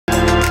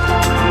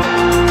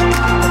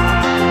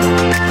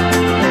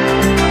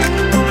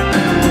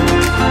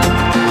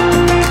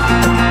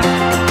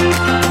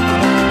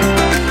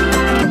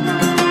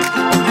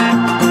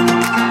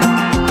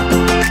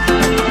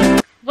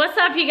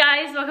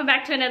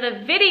to another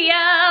video.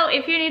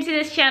 If you're new to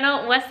this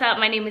channel, what's up?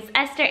 My name is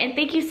Esther and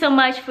thank you so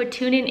much for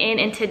tuning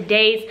in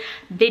today's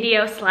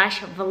video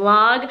slash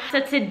vlog. So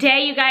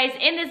today, you guys,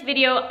 in this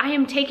video, I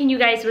am taking you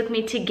guys with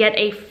me to get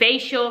a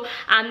facial.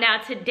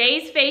 Now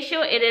today's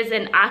facial, it is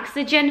an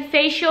oxygen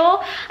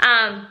facial.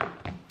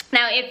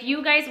 Now, if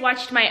you guys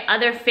watched my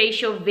other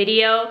facial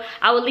video,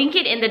 I will link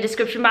it in the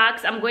description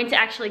box. I'm going to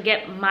actually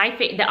get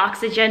the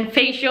oxygen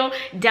facial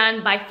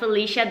done by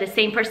Felicia, the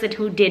same person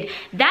who did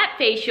that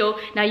facial.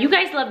 Now, you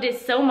guys loved it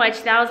so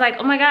much that I was like,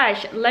 oh my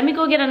gosh, let me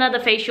go get another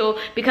facial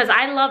because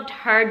I loved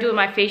her doing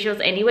my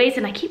facials anyways.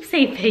 And I keep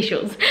saying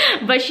facials,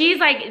 but she's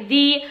like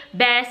the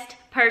best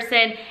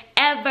person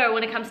ever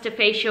when it comes to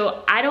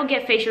facial. I don't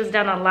get facials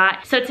done a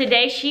lot. So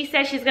today she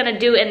said she's gonna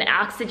do an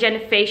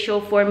oxygen facial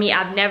for me.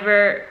 I've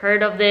never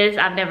heard of this.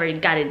 I've never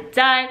got it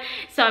done.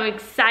 So I'm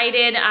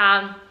excited.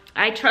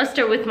 I trust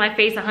her with my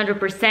face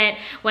 100%.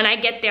 When I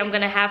get there, I'm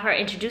gonna have her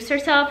introduce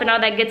herself and all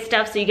that good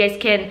stuff so you guys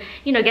can,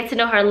 you know, get to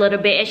know her a little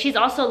bit. And she's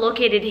also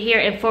located here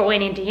in Fort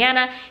Wayne,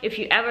 Indiana. If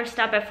you ever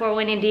stop at Fort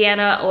Wayne,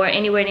 Indiana or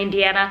anywhere in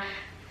Indiana,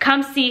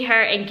 come see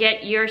her and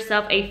get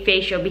yourself a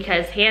facial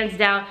because hands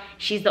down,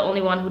 she's the only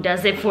one who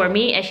does it for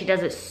me and she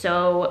does it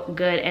so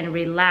good and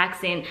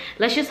relaxing.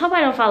 Let's just hope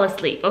I don't fall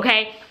asleep,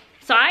 okay?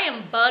 So I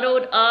am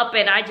bundled up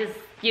and I just,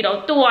 you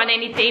know, threw on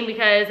anything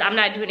because I'm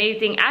not doing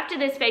anything. After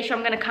this facial,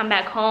 I'm gonna come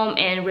back home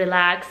and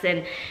relax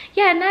and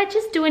yeah, not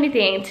just do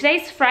anything.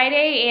 Today's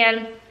Friday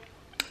and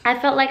I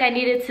felt like I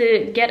needed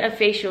to get a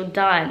facial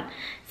done.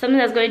 Something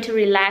that's going to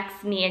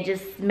relax me and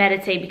just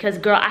meditate because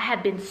girl, I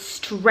have been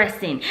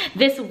stressing.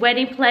 This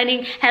wedding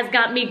planning has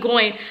got me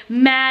going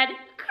mad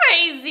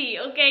crazy,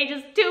 okay?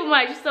 Just too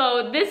much.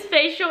 So this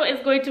facial is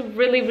going to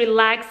really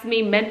relax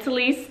me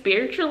mentally,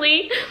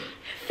 spiritually,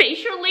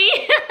 facially.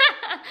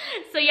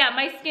 So yeah,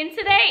 my skin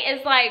today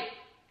is like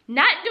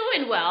not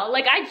doing well.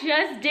 Like I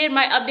just did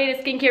my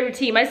updated skincare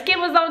routine. My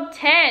skin was on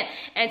 10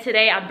 and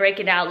today I'm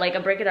breaking out. Like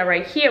I'm breaking out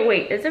right here.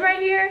 Wait, is it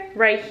right here?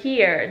 Right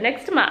here,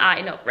 next to my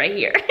eye. No, right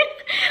here.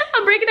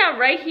 I'm breaking out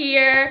right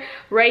here,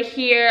 right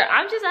here.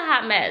 I'm just a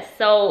hot mess.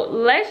 So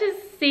let's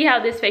just see how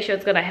this facial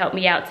is gonna help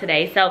me out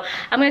today. So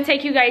I'm gonna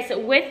take you guys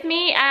with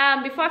me.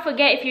 Before I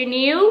forget, if you're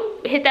new,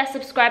 hit that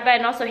subscribe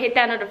button. Also hit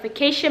that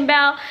notification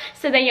bell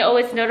so then you're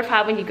always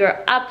notified when your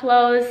girl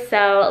uploads.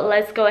 So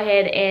let's go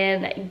ahead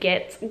and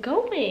get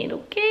going,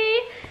 okay?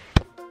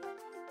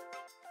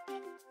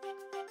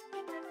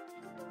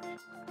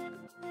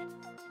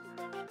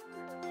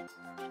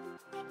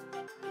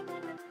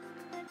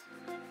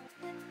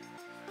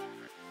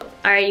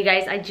 Alright, you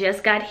guys, I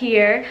just got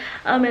here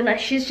and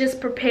she's just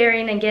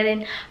preparing and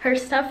getting her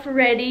stuff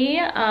ready.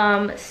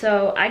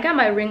 So I got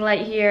my ring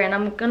light here and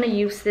I'm gonna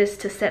use this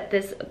to set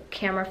this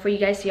camera for you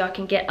guys so y'all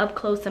can get up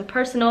close and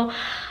personal.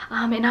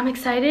 And I'm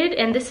excited,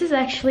 and this is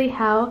actually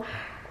how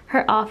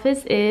her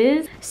office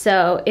is.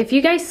 So if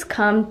you guys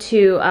come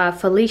to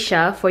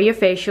Felicia for your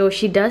facial,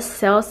 she does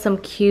sell some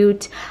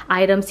cute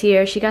items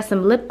here. She got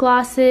some lip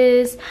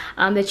glosses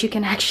that you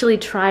can actually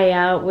try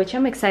out, which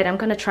I'm excited. I'm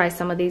gonna try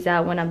some of these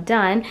out when I'm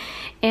done.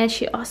 And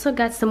she also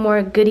got some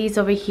more goodies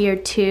over here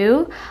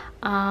too.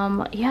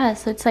 Yeah,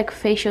 so it's like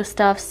facial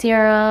stuff,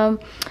 serum.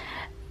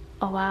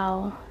 Oh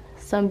wow.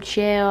 Some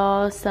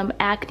gel, some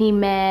acne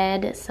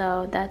med,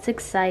 so that's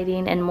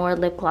exciting, and more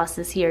lip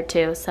glosses here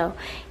too. So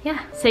yeah,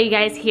 so you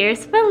guys,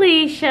 here's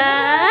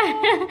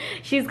Felicia.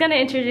 She's gonna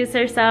introduce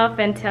herself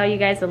and tell you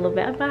guys a little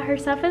bit about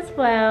herself as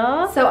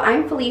well. So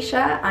I'm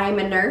Felicia. I'm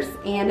a nurse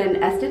and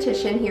an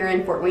esthetician here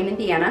in Fort Wayne,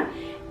 Indiana.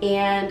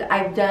 And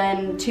I've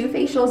done 2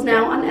 facials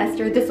now on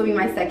Esther. This will be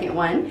my second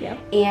one. Yep.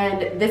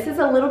 And this is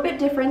a little bit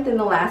different than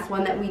the last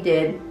one that we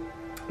did.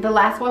 The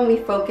last one we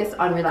focused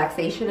on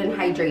relaxation and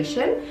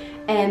hydration,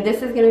 and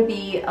this is going to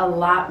be a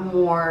lot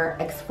more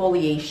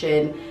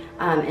exfoliation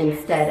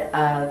instead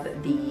of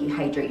the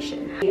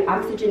hydration. The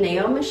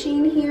Oxygeneo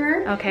machine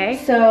here. Okay.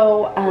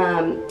 So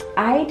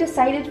I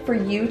decided for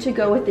you to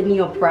go with the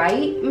Neo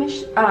Bright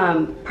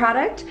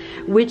product,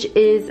 which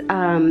is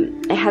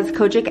it has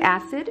kojic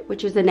acid,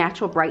 which is a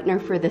natural brightener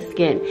for the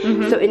skin.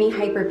 So any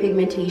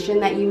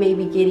hyperpigmentation that you may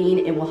be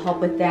getting, it will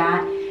help with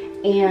that.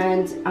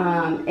 And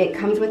it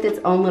comes with its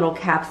own little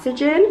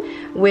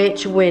capsagen,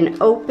 which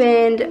when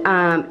opened,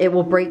 it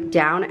will break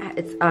down.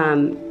 It's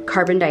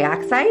carbon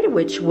dioxide,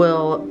 which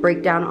will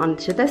break down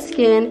onto the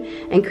skin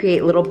and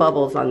create little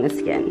bubbles on the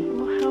skin.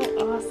 Wow,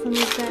 how awesome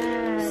is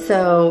that?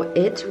 So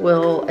it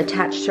will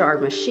attach to our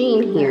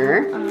machine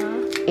here,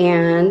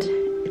 and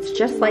it's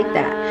just like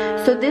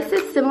that. So this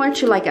is similar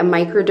to like a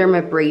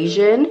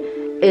microdermabrasion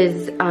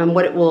is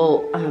what it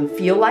will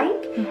feel like,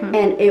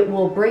 and it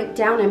will break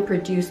down and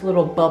produce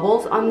little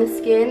bubbles on the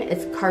skin.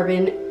 It's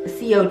carbon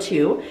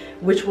CO2,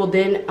 which will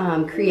then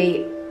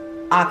create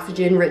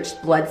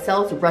oxygen-rich blood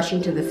cells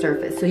rushing to the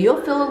surface. So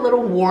you'll feel a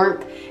little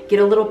warmth, get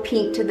a little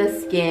pink to the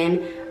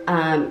skin.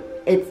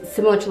 It's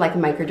similar to like a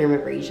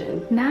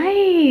microdermabrasion.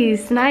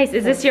 Nice, nice.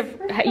 Is this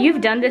you've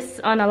done this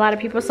on a lot of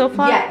people so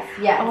far? Yes,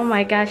 yes. Oh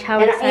my gosh, how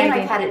exciting. And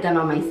I've had it done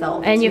on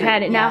myself. And too. you've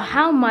had it. Yeah. Now,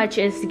 how much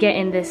is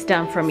getting this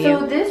done from you?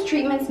 So this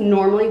treatment's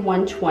normally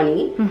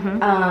 $120.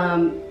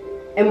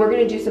 And we're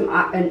gonna do some,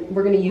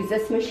 we're gonna use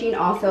this machine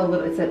also.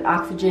 It's an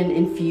oxygen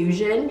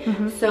infusion.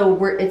 So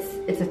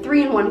it's a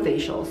 3-in-1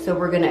 facial. So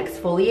we're gonna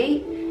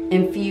exfoliate,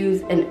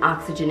 infuse, and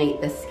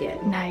oxygenate the skin.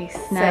 Nice.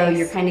 So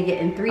you're kind of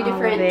getting 3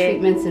 different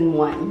treatments in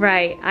one.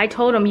 Right. I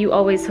told him you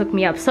always hook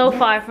me up. So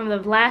far from the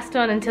last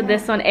one until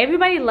this one,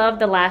 everybody loved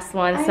the last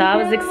one. So I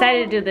was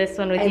excited to do this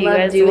one with you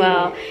as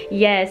well.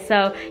 Yes.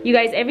 So you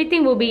guys,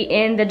 everything will be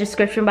in the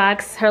description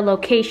box. Her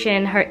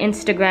location, her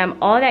Instagram,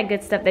 all that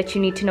good stuff that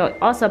you need to know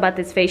also about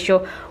this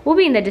facial will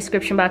be in the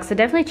description box. So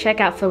definitely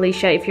check out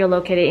Felicia if you're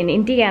located in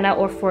Indiana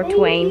or Fort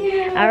Wayne.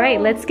 All right,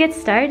 let's get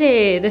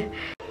started.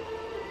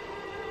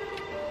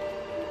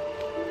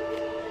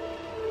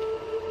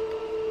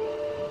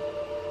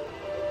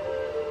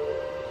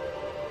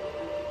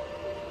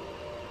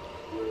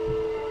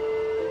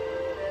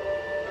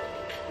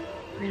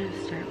 We're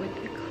gonna start with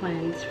the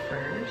cleanse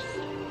first.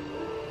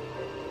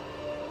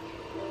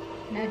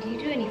 Now, do you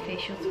do any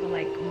facials for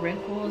like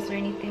wrinkles or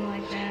anything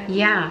like that?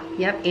 Yeah,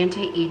 yep,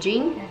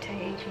 anti-aging.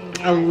 Anti-aging,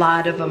 A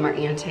lot of them are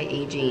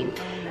anti-aging.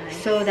 Oh,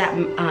 nice. So that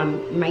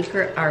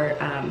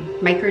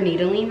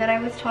microneedling that I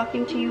was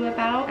talking to you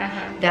about,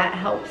 that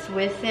helps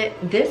with it.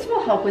 This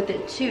will help with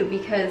it too,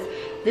 because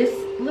this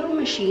little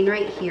machine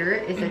right here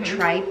is a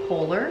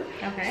tripolar.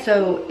 Okay.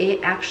 So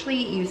it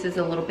actually uses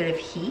a little bit of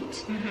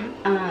heat.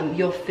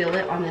 You'll feel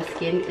it on the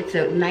skin.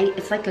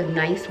 It's like a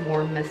nice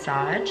warm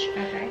massage.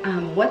 Okay.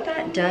 What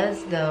that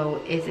does though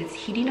is it's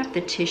heating up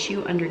the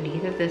tissue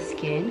underneath of the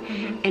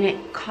skin, and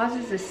it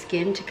causes the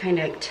skin to kind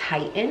of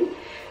tighten,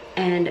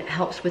 and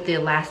helps with the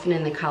elastin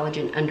and the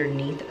collagen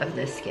underneath of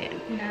the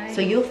skin. Nice. So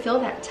you'll feel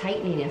that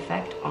tightening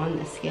effect on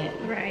the skin.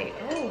 Right.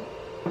 Oh,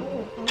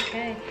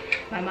 okay.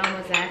 My mom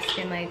was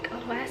asking like,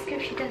 oh, ask her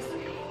if she does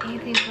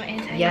anything for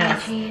anti-aging.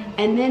 Yes.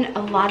 And then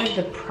a lot of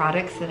the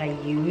products that I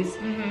use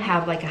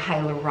have like a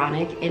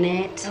hyaluronic in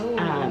it. Oh,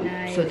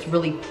 nice. So it's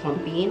really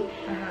plumping.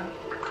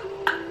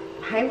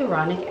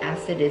 Hyaluronic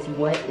acid is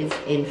what is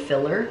in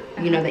filler,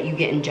 you know, that you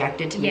get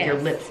injected to make your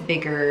lips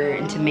bigger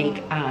and to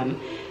make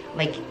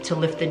like to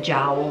lift the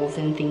jowls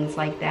and things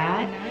like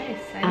that. Nice.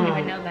 I didn't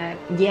even know that.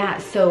 Yeah,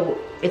 so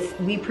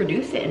we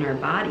produce it in our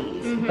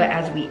bodies, but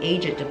as we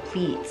age it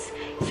depletes.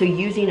 So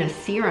using a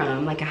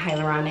serum, like a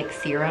hyaluronic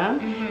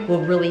serum,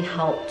 will really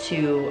help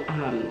to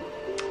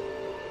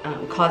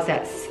cause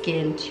that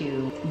skin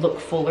to look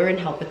fuller and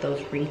help with those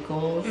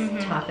wrinkles.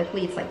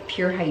 Topically, it's like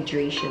pure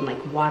hydration,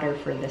 like water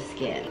for the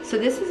skin. So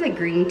this is a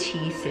green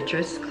tea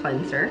citrus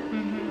cleanser.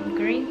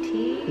 Green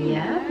tea?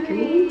 Yeah, nice.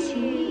 Green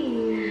tea.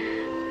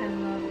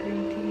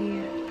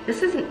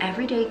 This is an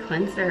everyday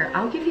cleanser.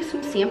 I'll give you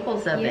some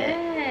samples of it.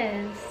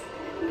 Yes,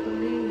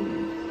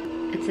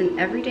 please. It's an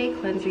everyday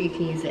cleanser. You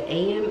can use it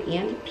AM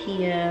and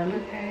PM.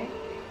 Okay.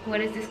 What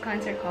is this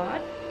cleanser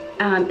called?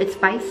 It's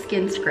by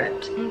Skin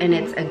Script, and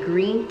it's a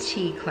green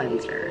tea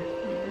cleanser.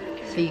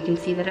 So you can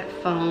see that it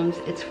foams.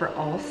 It's for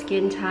all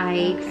skin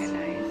types. Okay,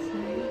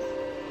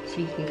 nice. So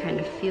you can kind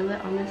of feel it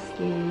on the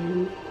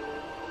skin.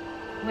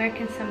 Where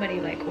can somebody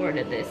like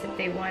order this if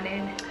they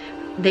wanted?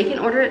 They can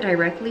order it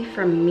directly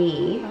from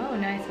me. Oh,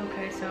 nice.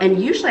 Okay, so. And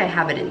usually I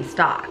have it in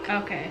stock.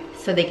 Okay.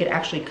 So they could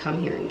actually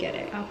come here and get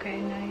it. Okay,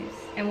 nice.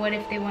 And what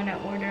if they want to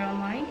order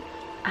online?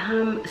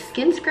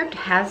 Skin Script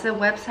has a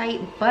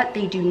website, but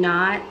they do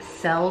not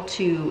sell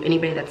to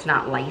anybody that's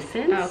not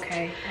licensed.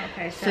 Okay,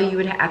 okay. So you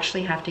would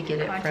actually have to get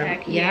it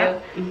contact from. You. Yeah.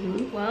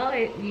 Well,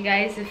 you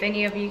guys, if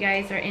any of you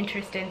guys are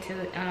interested into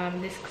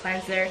this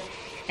cleanser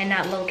and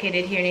not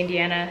located here in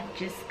Indiana,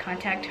 just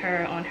contact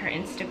her on her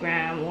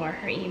Instagram or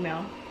her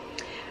email.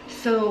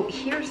 So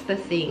here's the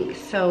thing.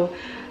 So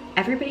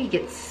everybody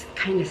gets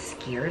kind of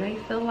scared, I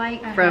feel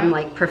like, from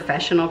like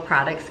professional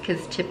products,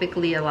 because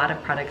typically a lot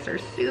of products are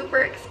super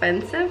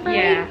expensive, right?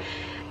 Yeah.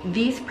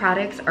 These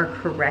products are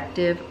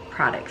corrective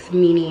products,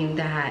 meaning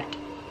that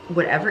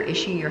whatever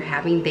issue you're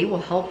having, they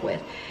will help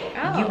with.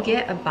 You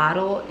get a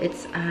bottle,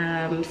 it's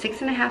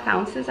 6.5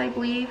 ounces, I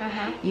believe.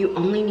 You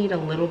only need a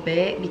little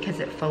bit because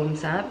it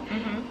foams up,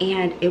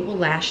 and it will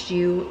last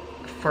you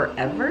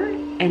forever,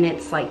 and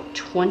it's like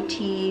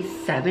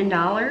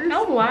 $27.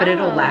 Oh wow. But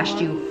it'll last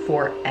you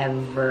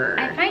forever.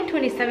 I find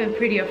 $27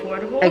 pretty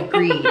affordable.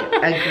 Agreed.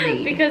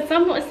 Agreed. Because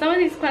some of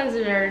these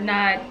cleansers are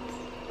not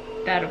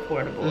that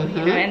affordable,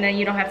 you know, and then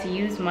you don't have to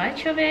use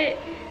much of it.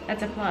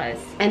 That's a plus.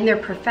 And they're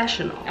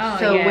professional. Oh,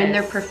 so when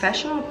they're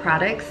professional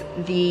products,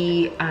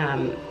 the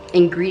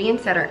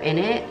ingredients that are in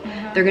it,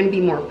 they're going to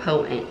be more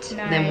potent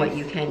than what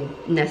you can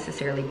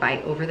necessarily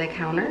buy over the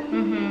counter.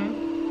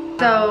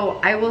 So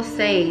I will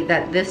say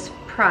that this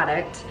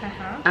product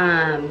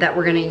that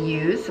we're going to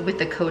use with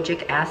the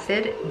kojic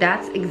acid,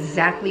 that's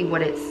exactly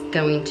what it's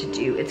going to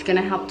do. It's going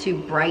to help to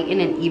brighten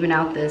and even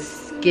out the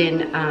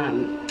skin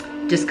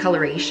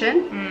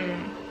discoloration.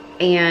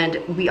 And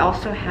we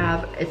also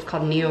have, it's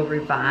called Neo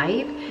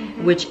Revive,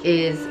 which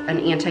is an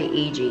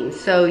anti-aging.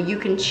 So you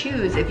can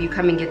choose, if you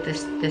come and get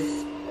this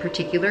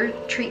particular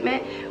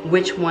treatment,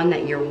 which one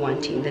that you're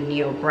wanting, the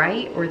Neo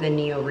Bright or the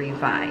Neo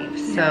Revive.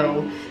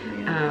 So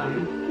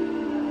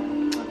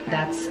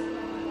that's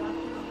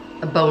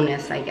a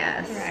bonus, I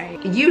guess.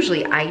 Right.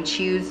 Usually I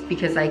choose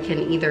because I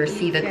can either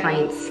see the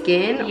client's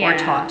skin or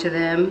talk to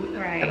them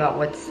about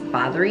what's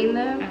bothering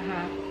them,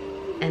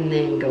 and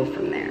then go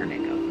from there.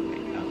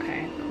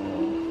 Okay,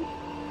 cool.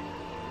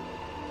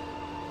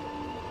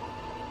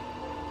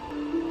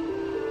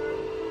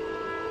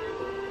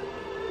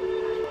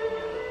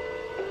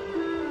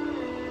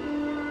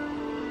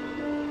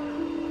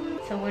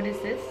 So what is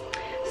this?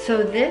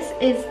 So this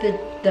is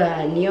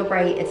the Neo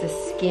Bright. It's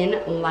a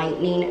skin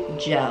lightening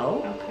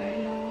gel.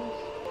 Okay, nice.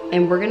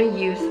 And we're gonna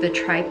use the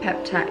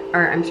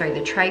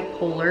the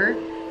tripolar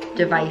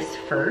device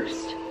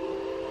first.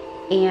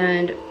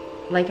 And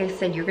like I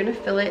said, you're gonna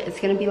feel it.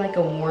 It's gonna be like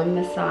a warm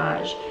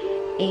massage.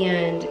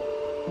 And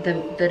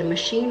the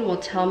machine will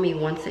tell me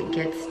once it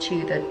gets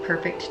to the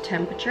perfect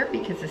temperature,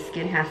 because the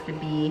skin has to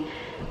be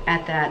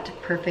at that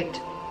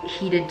perfect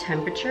heated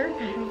temperature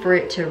for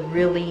it to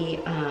really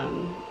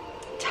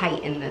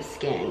tighten the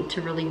skin,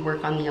 to really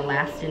work on the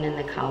elastin and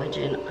the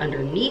collagen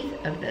underneath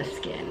of the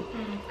skin.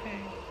 Okay.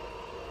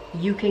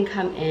 You can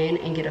come in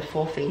and get a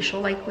full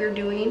facial like we're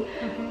doing.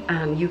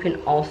 You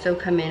can also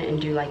come in and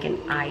do like an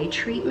eye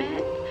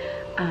treatment.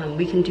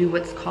 We can do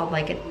what's called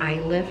like an eye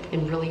lift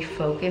and really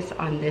focus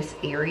on this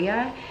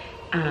area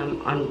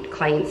on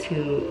clients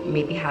who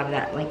maybe have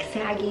that like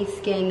saggy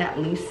skin, that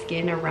loose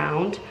skin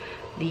around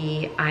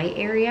the eye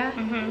area.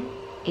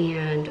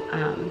 And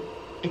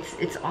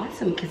it's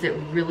awesome because it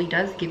really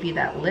does give you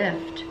that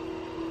lift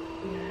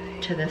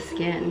to the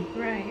skin.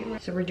 Right.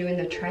 So we're doing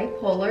the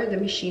tripolar. The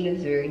machine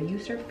is very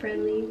user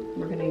friendly.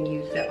 We're gonna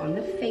use it on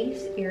the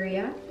face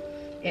area.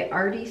 It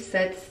already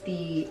sets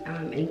the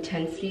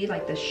intensity,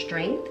 like the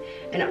strength,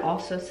 and it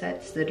also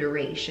sets the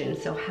duration.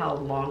 So how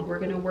long we're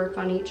gonna work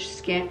on each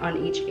skin, on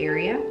each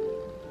area.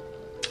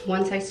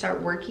 Once I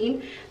start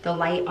working, the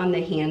light on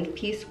the hand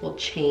piece will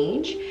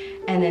change,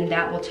 and then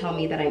that will tell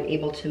me that I'm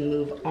able to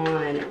move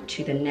on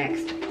to the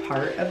next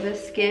part of the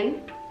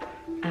skin.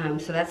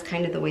 So that's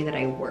kind of the way that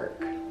I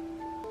work.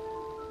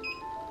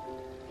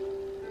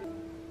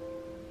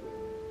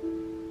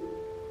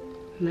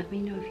 Let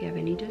me know if you have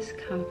any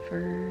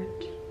discomfort.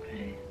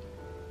 Okay.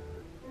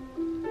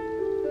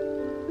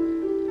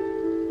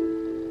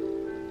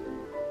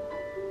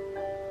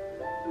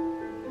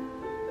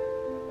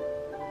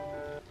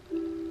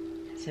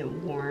 Is it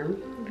warm?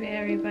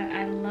 Very, but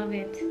I love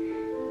it.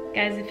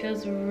 Guys, it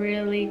feels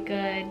really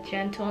good,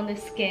 gentle on the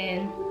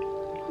skin.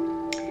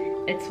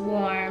 It's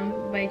warm,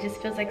 but it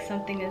just feels like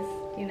something is,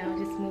 you know,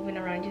 just moving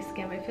around your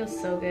skin, but it feels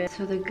so good.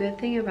 So the good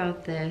thing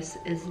about this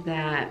is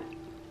that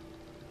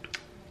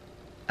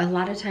a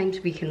lot of times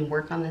we can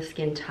work on the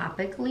skin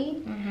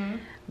topically,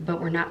 but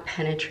we're not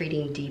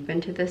penetrating deep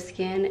into the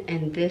skin,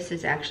 and this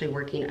is actually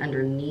working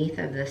underneath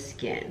of the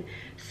skin.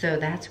 So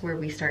that's where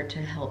we start to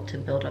help to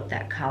build up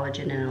that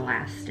collagen and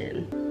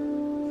elastin. So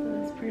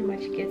this pretty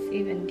much gets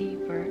even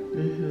deeper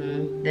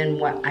than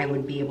what I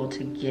would be able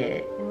to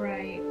get.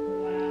 Right.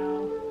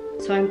 Wow.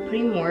 So I'm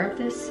putting more of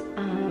this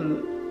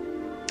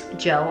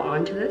gel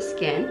onto the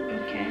skin.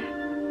 Okay.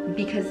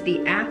 Because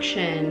the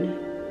action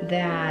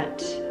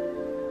that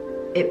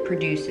it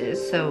produces,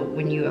 so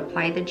when you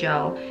apply the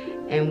gel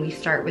and we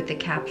start with the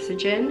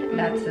capsogen,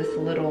 that's this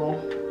little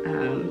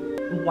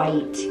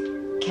white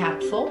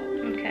capsule.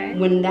 Okay.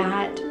 When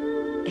that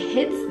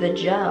hits the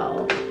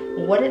gel,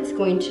 what it's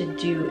going to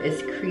do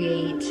is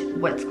create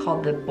what's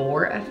called the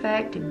Bohr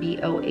effect,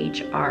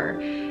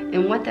 B-O-H-R.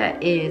 And what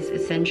that is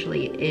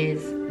essentially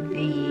is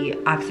the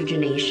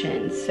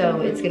oxygenation. So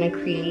it's gonna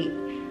create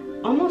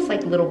almost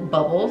like little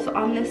bubbles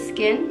on the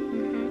skin.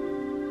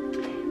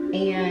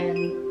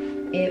 And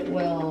it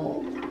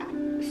will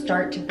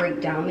start to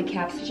break down the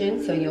capsogen,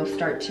 so you'll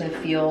start to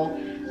feel,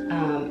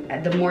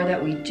 the more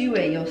that we do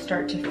it, you'll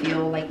start to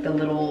feel like the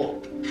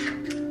little,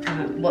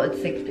 well,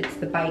 it's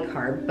the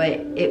bicarb,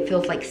 but it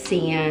feels like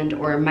sand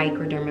or a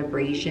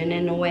microdermabrasion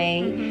in a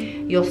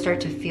way. You'll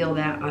start to feel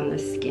that on the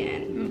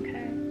skin.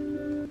 Okay.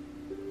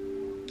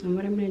 And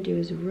what I'm gonna do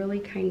is really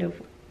kind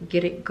of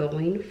get it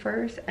going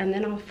first, and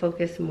then I'll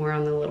focus more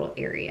on the little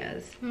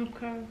areas.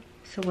 Okay.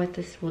 So what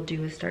this will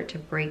do is start to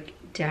break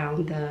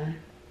down the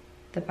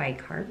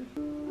bicarb.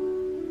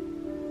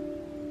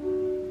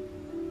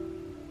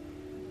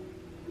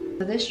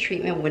 So this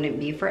treatment wouldn't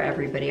be for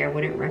everybody. I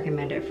wouldn't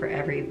recommend it for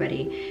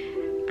everybody.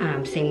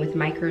 Same with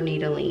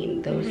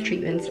microneedling. Those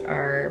treatments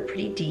are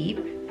pretty deep,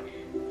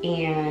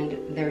 and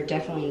they're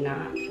definitely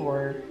not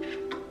for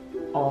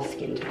all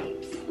skin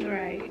types.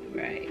 Right,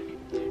 right.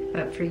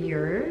 But for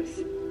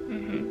yours,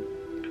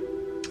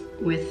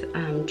 with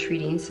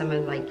treating some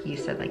of, like you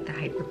said, like the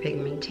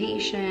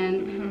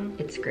hyperpigmentation,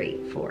 it's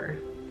great for.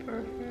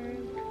 Perfect.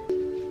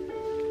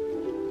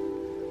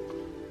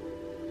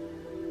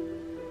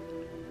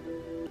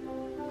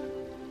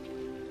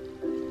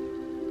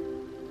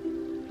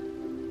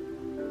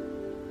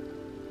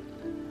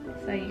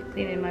 So you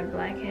cleaning my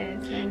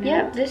blackheads right now?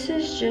 Yep, this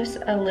is just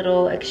a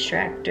little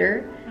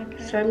extractor.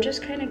 Okay. So I'm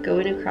just kind of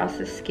going across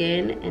the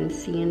skin and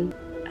seeing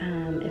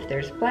if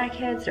there's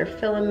blackheads or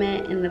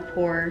filament in the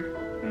pore.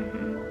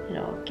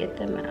 It'll get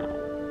them out.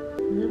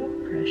 A little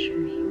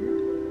pressure here.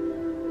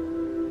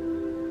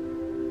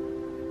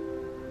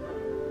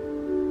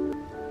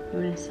 You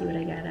wanna see what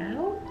I got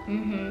out?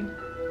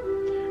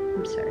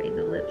 I'm sorry,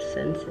 the lip's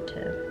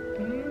sensitive.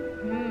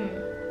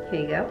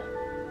 Here you go.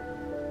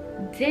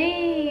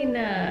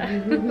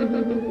 Dana.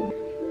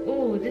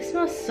 Ooh, this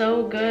smells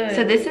so good.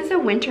 So this is a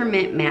winter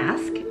mint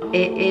mask.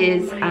 It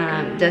is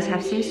does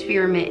have some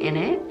spearmint in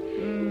it.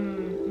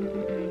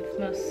 It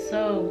smells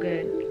so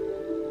good.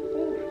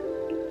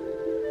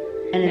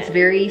 And it's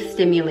very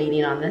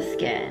stimulating on the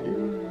skin.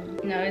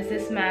 Now, is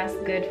this mask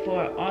good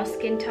for all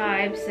skin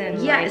types? And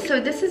yeah, so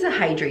this is a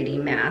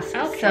hydrating mask.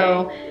 Okay.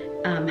 So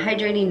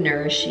hydrating,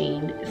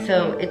 nourishing.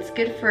 So it's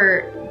good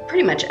for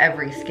pretty much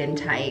every skin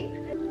type.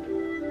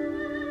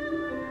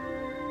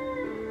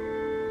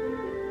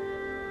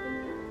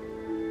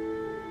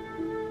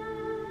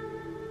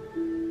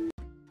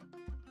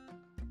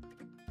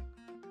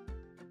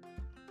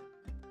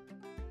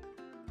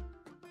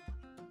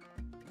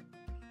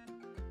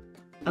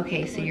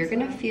 Okay, so you're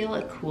gonna feel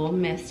a cool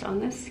mist on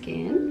the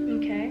skin.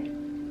 Okay.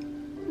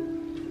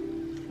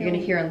 You're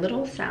gonna hear a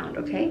little sound,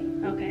 okay?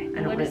 Okay.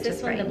 I don't What want is it to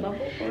this one, the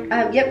frighten you.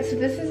 bubble? Or? Yep, so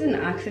this is an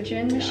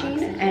oxygen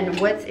machine, and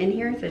what's in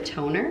here is a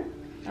toner.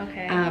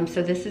 Okay.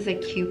 So this is a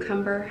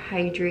cucumber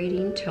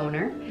hydrating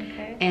toner.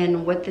 Okay.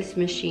 And what this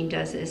machine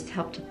does is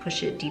help to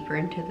push it deeper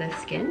into the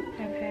skin.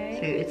 Okay.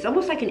 So it's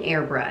almost like an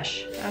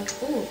airbrush.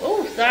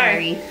 Oh,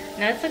 sorry.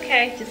 No, it's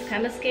okay. Just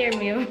kind of scared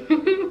me. Ooh.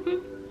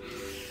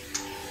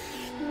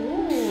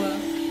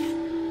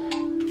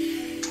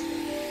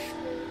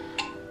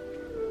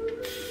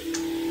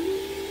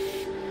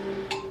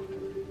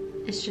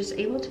 It's just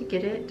able to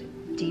get it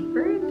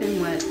deeper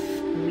than what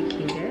we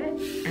can get.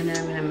 And then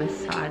I'm gonna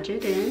massage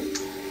it in.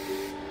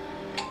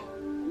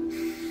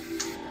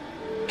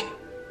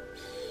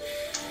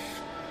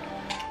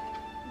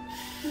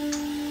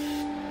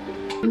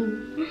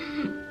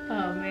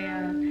 Oh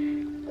man.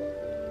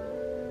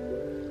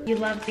 You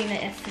love being an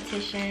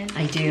esthetician.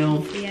 I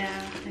do. Yeah,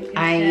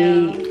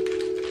 I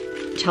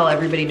tell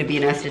everybody to be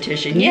an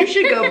esthetician. You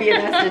should go be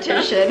an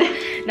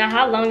esthetician. Now,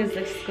 how long is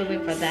the schooling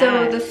for that?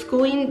 So the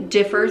schooling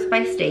differs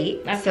by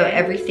state. Okay. So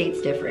every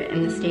state's different.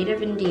 In the state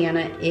of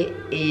Indiana, it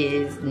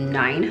is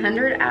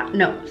 700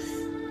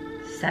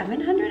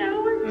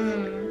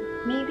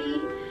 hours,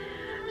 maybe.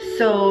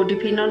 So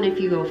depending on if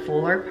you go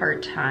full or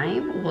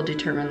part-time will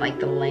determine like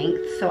the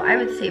length. So I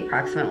would say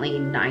approximately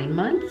 9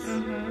 months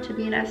to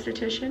be an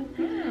esthetician,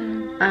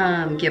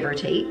 give or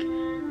take.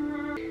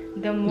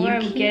 The more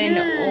I'm getting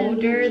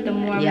older, the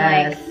more I'm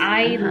like,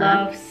 I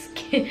love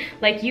skin.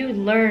 Like, you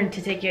learn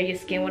to take care of your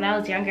skin. When I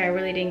was younger, I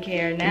really didn't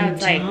care. Now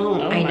it's like, oh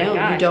my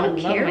gosh, you don't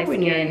I love care my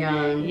when skin. you're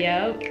young.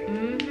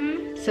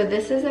 Yep. So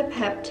this is a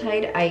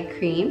peptide eye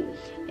cream.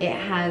 It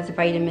has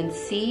vitamin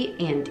C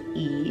and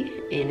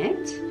E in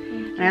it.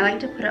 And I like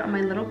to put it on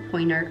my little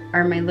pointer,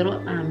 or my little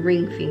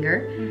ring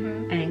finger,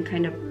 and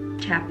kind of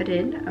tap it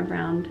in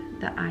around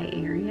the eye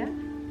area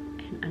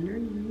and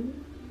underneath.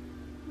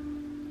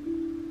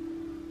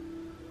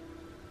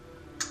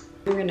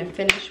 We're gonna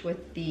finish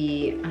with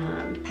the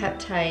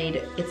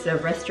peptide. It's a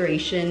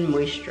restoration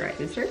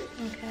moisturizer.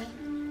 Okay.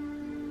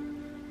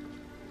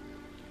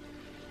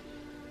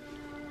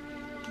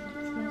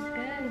 That smells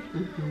good.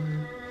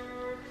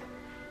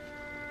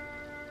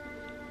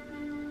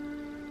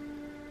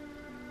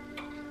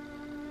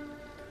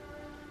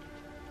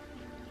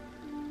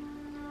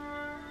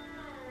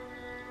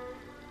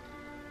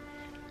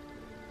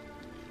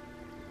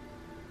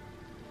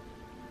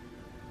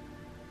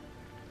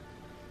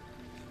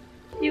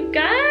 You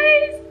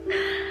guys,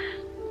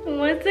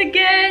 once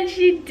again,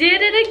 she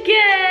did it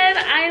again.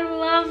 I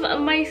love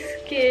my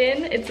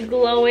skin. It's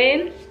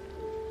glowing.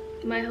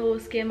 My whole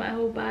skin, my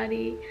whole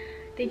body.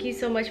 Thank you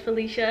so much,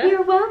 Felicia.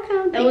 You're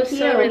welcome. That was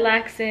so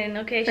relaxing.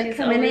 Okay, she's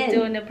always in.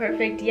 doing it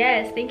perfect.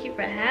 Yes, thank you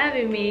for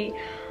having me.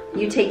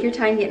 You take your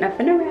time getting up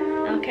and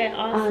around. Okay,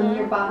 awesome.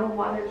 Your bottle of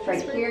water is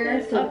right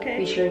here, so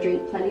be sure to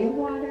drink plenty of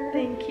water.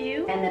 Thank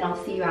you. And then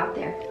I'll see you out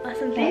there.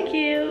 Awesome, thank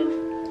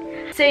you.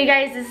 So you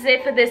guys, this is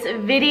it for this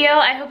video.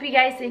 I hope you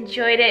guys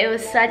enjoyed it. It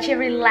was such a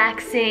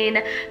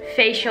relaxing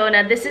facial.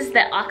 Now this is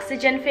the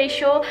oxygen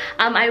facial.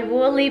 I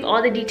will leave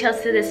all the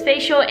details to this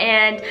facial,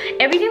 and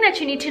everything that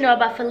you need to know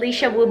about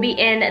Felicia will be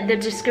in the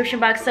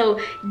description box. So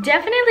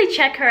definitely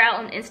check her out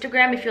on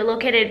Instagram if you're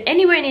located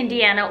anywhere in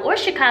Indiana or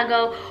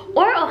Chicago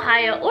or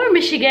Ohio or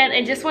Michigan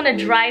and just want to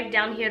drive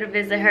down here to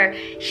visit her.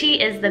 She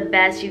is the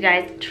best, you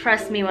guys.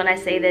 Trust me when I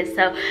say this.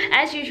 So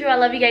as usual, I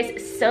love you guys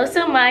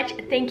so much.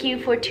 Thank you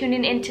for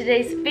tuning in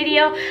today's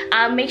video.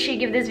 Make sure you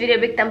give this video a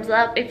big thumbs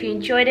up if you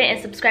enjoyed it, and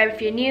subscribe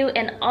if you're new,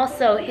 and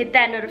also hit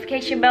that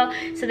notification bell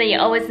so that you're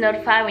always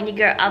notified when your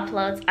girl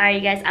uploads. Alright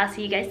you guys, I'll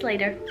see you guys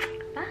later.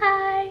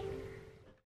 Bye.